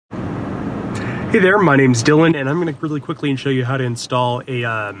Hey there, my name's Dylan, and I'm going to really quickly show you how to install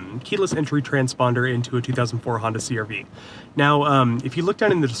a keyless entry transponder into a 2004 Honda CR-V. Now, if you look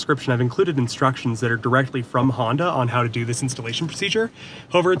down in the description, I've included instructions that are directly from Honda on how to do this installation procedure.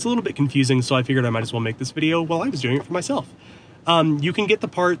 However, it's a little bit confusing, so I figured I might as well make this video while I was doing it for myself. You can get the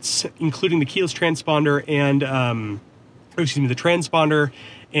parts, including the keyless transponder and, the transponder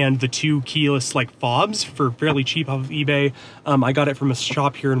and the two keyless fobs for fairly cheap off of eBay. I got it from a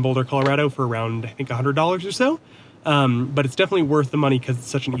shop here in Boulder, Colorado for around, I think, $100 or so. But it's definitely worth the money because it's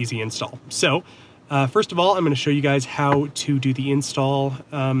such an easy install. So, first of all, I'm going to show you guys how to do the install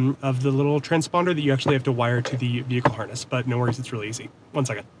of the little transponder that you actually have to wire to the vehicle harness. But no worries, it's really easy. One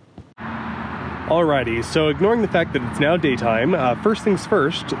second. Alrighty, so ignoring the fact that it's now daytime, first things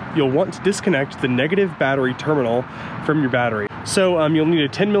first, you'll want to disconnect the negative battery terminal from your battery. So you'll need a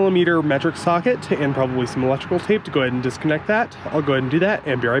 10mm metric socket and probably some electrical tape to go ahead and disconnect that. I'll go ahead and do that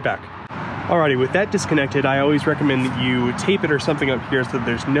and be right back. Alrighty, with that disconnected, I always recommend that you tape it or something up here so that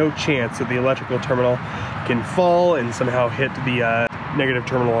there's no chance that the electrical terminal can fall and somehow hit the negative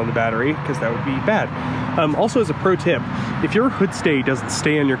terminal on the battery, because that would be bad. Also, as a pro tip, if your hood stay doesn't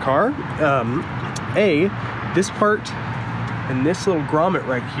stay in your car, this part and this little grommet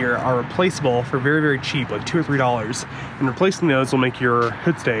right here are replaceable for very, very cheap, like $2 or $3, and replacing those will make your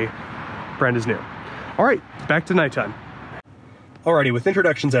hood stay brand as new. All right, back to nighttime. Alrighty, with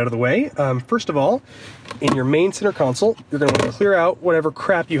introductions out of the way, first of all, in your main center console, you're going to want to clear out whatever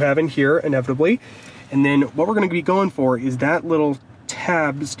crap you have in here, inevitably, and then what we're going to be going for is that little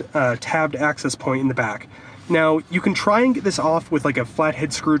tabbed access point in the back. Now, you can try and get this off with like a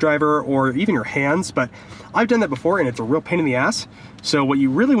flathead screwdriver or even your hands, but I've done that before and it's a real pain in the ass. So what you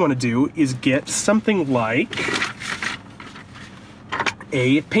really want to do is get something like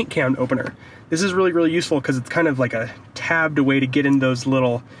a paint can opener. This is really, really useful because it's kind of like a tabbed way to get in those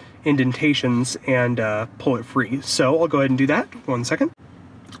little indentations and pull it free. So I'll go ahead and do that. One second.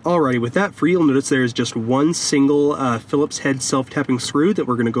 Alrighty, with that free, you'll notice there's just one single Phillips head self-tapping screw that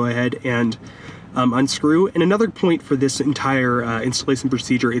we're going to go ahead and unscrew. And another point for this entire installation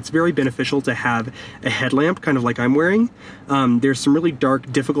procedure, it's very beneficial to have a headlamp, kind of like I'm wearing. There's some really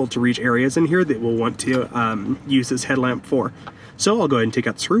dark, difficult to reach areas in here that we'll want to use this headlamp for. So I'll go ahead and take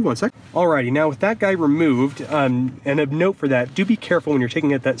out the screw, one sec. Alrighty, now with that guy removed, and a note for that, do be careful when you're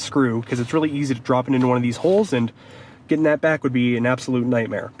taking out that screw, because it's really easy to drop it into one of these holes, and getting that back would be an absolute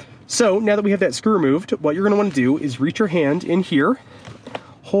nightmare. So now that we have that screw removed, what you're going to want to do is reach your hand in here,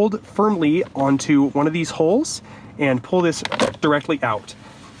 hold firmly onto one of these holes, and pull this directly out.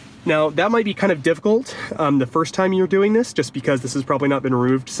 Now that might be kind of difficult the first time you're doing this, just because this has probably not been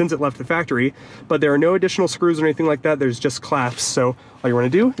removed since it left the factory, but there are no additional screws or anything like that. There's just clasps. So all you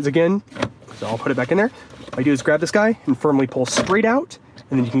want to do is, again, so I'll put it back in there. All you do is grab this guy and firmly pull straight out,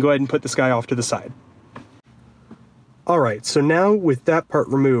 and then you can go ahead and put this guy off to the side. Alright, so now with that part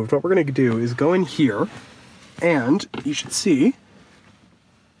removed, what we're going to do is go in here, and you should see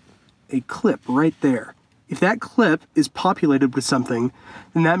a clip right there. If that clip is populated with something,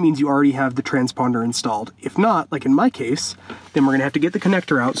 then that means you already have the transponder installed. If not, like in my case, then we're going to have to get the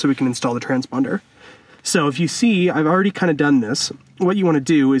connector out so we can install the transponder. So if you see, I've already kind of done this. What you want to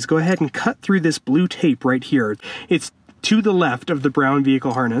do is go ahead and cut through this blue tape right here. It's to the left of the brown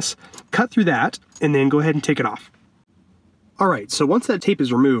vehicle harness. Cut through that, and then go ahead and take it off. Alright, so once that tape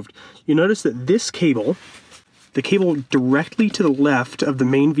is removed, you notice that this cable, the cable directly to the left of the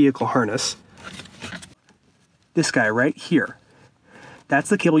main vehicle harness, this guy right here, that's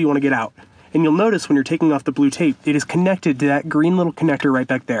the cable you want to get out. And you'll notice when you're taking off the blue tape, it is connected to that green little connector right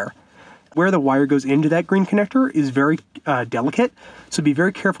back there. Where the wire goes into that green connector is very delicate, so be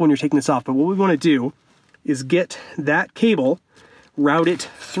very careful when you're taking this off. But what we want to do is get that cable, route it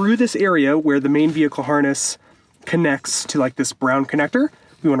through this area where the main vehicle harness connects to like this brown connector.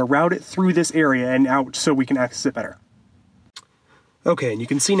 We want to route it through this area and out so we can access it better. Okay, and you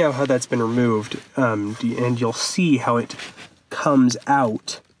can see now how that's been removed, and you'll see how it comes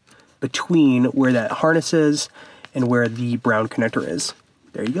out between where that harness is and where the brown connector is.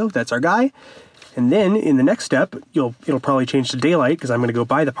 There you go, that's our guy. And then in the next step, it'll probably change to daylight because I'm going to go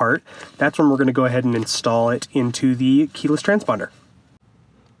buy the part. That's when we're going to go ahead and install it into the keyless transponder.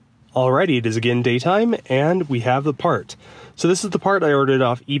 Alrighty, it is again daytime, and we have the part. So this is the part I ordered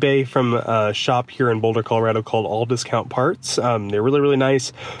off eBay from a shop here in Boulder, Colorado called All Discount Parts. They're really, really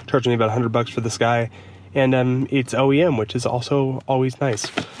nice, charging me about $100 for this guy, and it's OEM, which is also always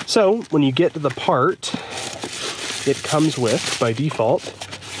nice. So when you get to the part, it comes with, by default,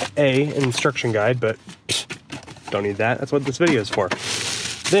 an instruction guide, but don't need that. That's what this video is for.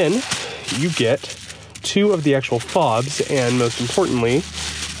 Then you get two of the actual fobs, and most importantly,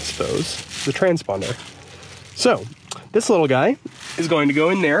 I suppose, the transponder. So this little guy is going to go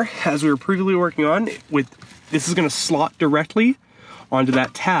in there, as we were previously working on. This is going to slot directly onto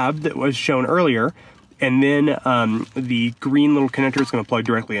that tab that was shown earlier, and then the green little connector is going to plug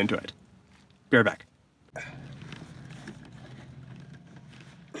directly into it. Be right back.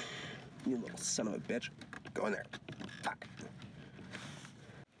 You little son of a bitch. Go in there. Fuck.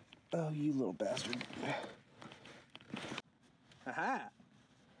 Oh, you little bastard. Aha!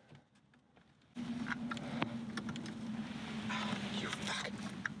 You fuck.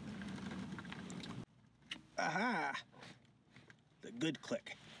 Aha! The good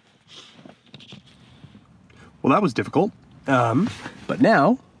click. Well, that was difficult. But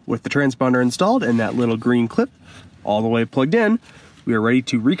now, with the transponder installed and that little green clip all the way plugged in, we are ready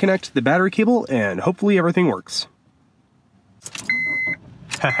to reconnect the battery cable and hopefully everything works.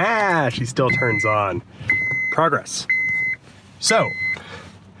 Haha, she still turns on. Progress. So,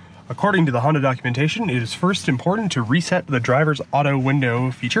 according to the Honda documentation, it is first important to reset the driver's auto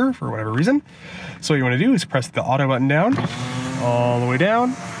window feature for whatever reason. So what you want to do is press the auto button down, all the way down.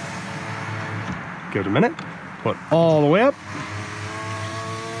 Give it a minute. Put it all the way up.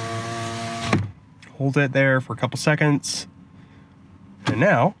 Hold it there for a couple seconds. And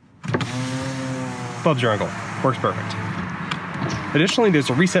now, Bub's your uncle. Works perfect. Additionally, there's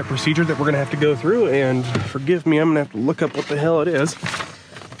a reset procedure that we're going to have to go through, and forgive me, I'm going to have to look up what the hell it is.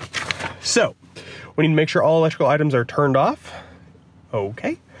 So, we need to make sure all electrical items are turned off.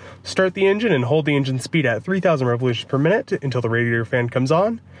 Okay. Start the engine and hold the engine speed at 3,000 revolutions per minute until the radiator fan comes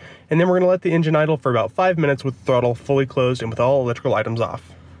on. And then we're going to let the engine idle for about 5 minutes with the throttle fully closed and with all electrical items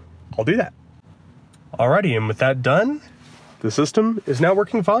off. I'll do that. Alrighty, and with that done, the system is now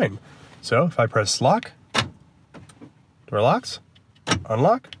working fine. So if I press lock, door locks,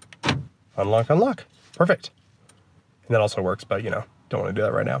 unlock, unlock, unlock. Perfect. And that also works, but you know, don't want to do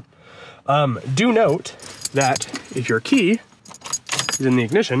that right now. Do note that if your key is in the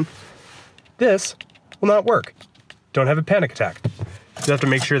ignition, this will not work. Don't have a panic attack. You have to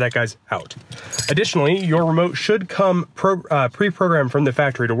make sure that guy's out. Additionally, your remote should come pre-programmed from the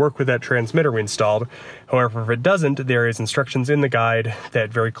factory to work with that transmitter we installed. However, if it doesn't, there is instructions in the guide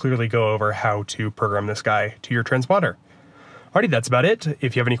that very clearly go over how to program this guy to your transponder. Alrighty, that's about it.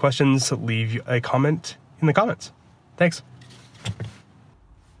 If you have any questions, leave a comment in the comments. Thanks.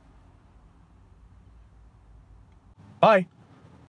 Bye.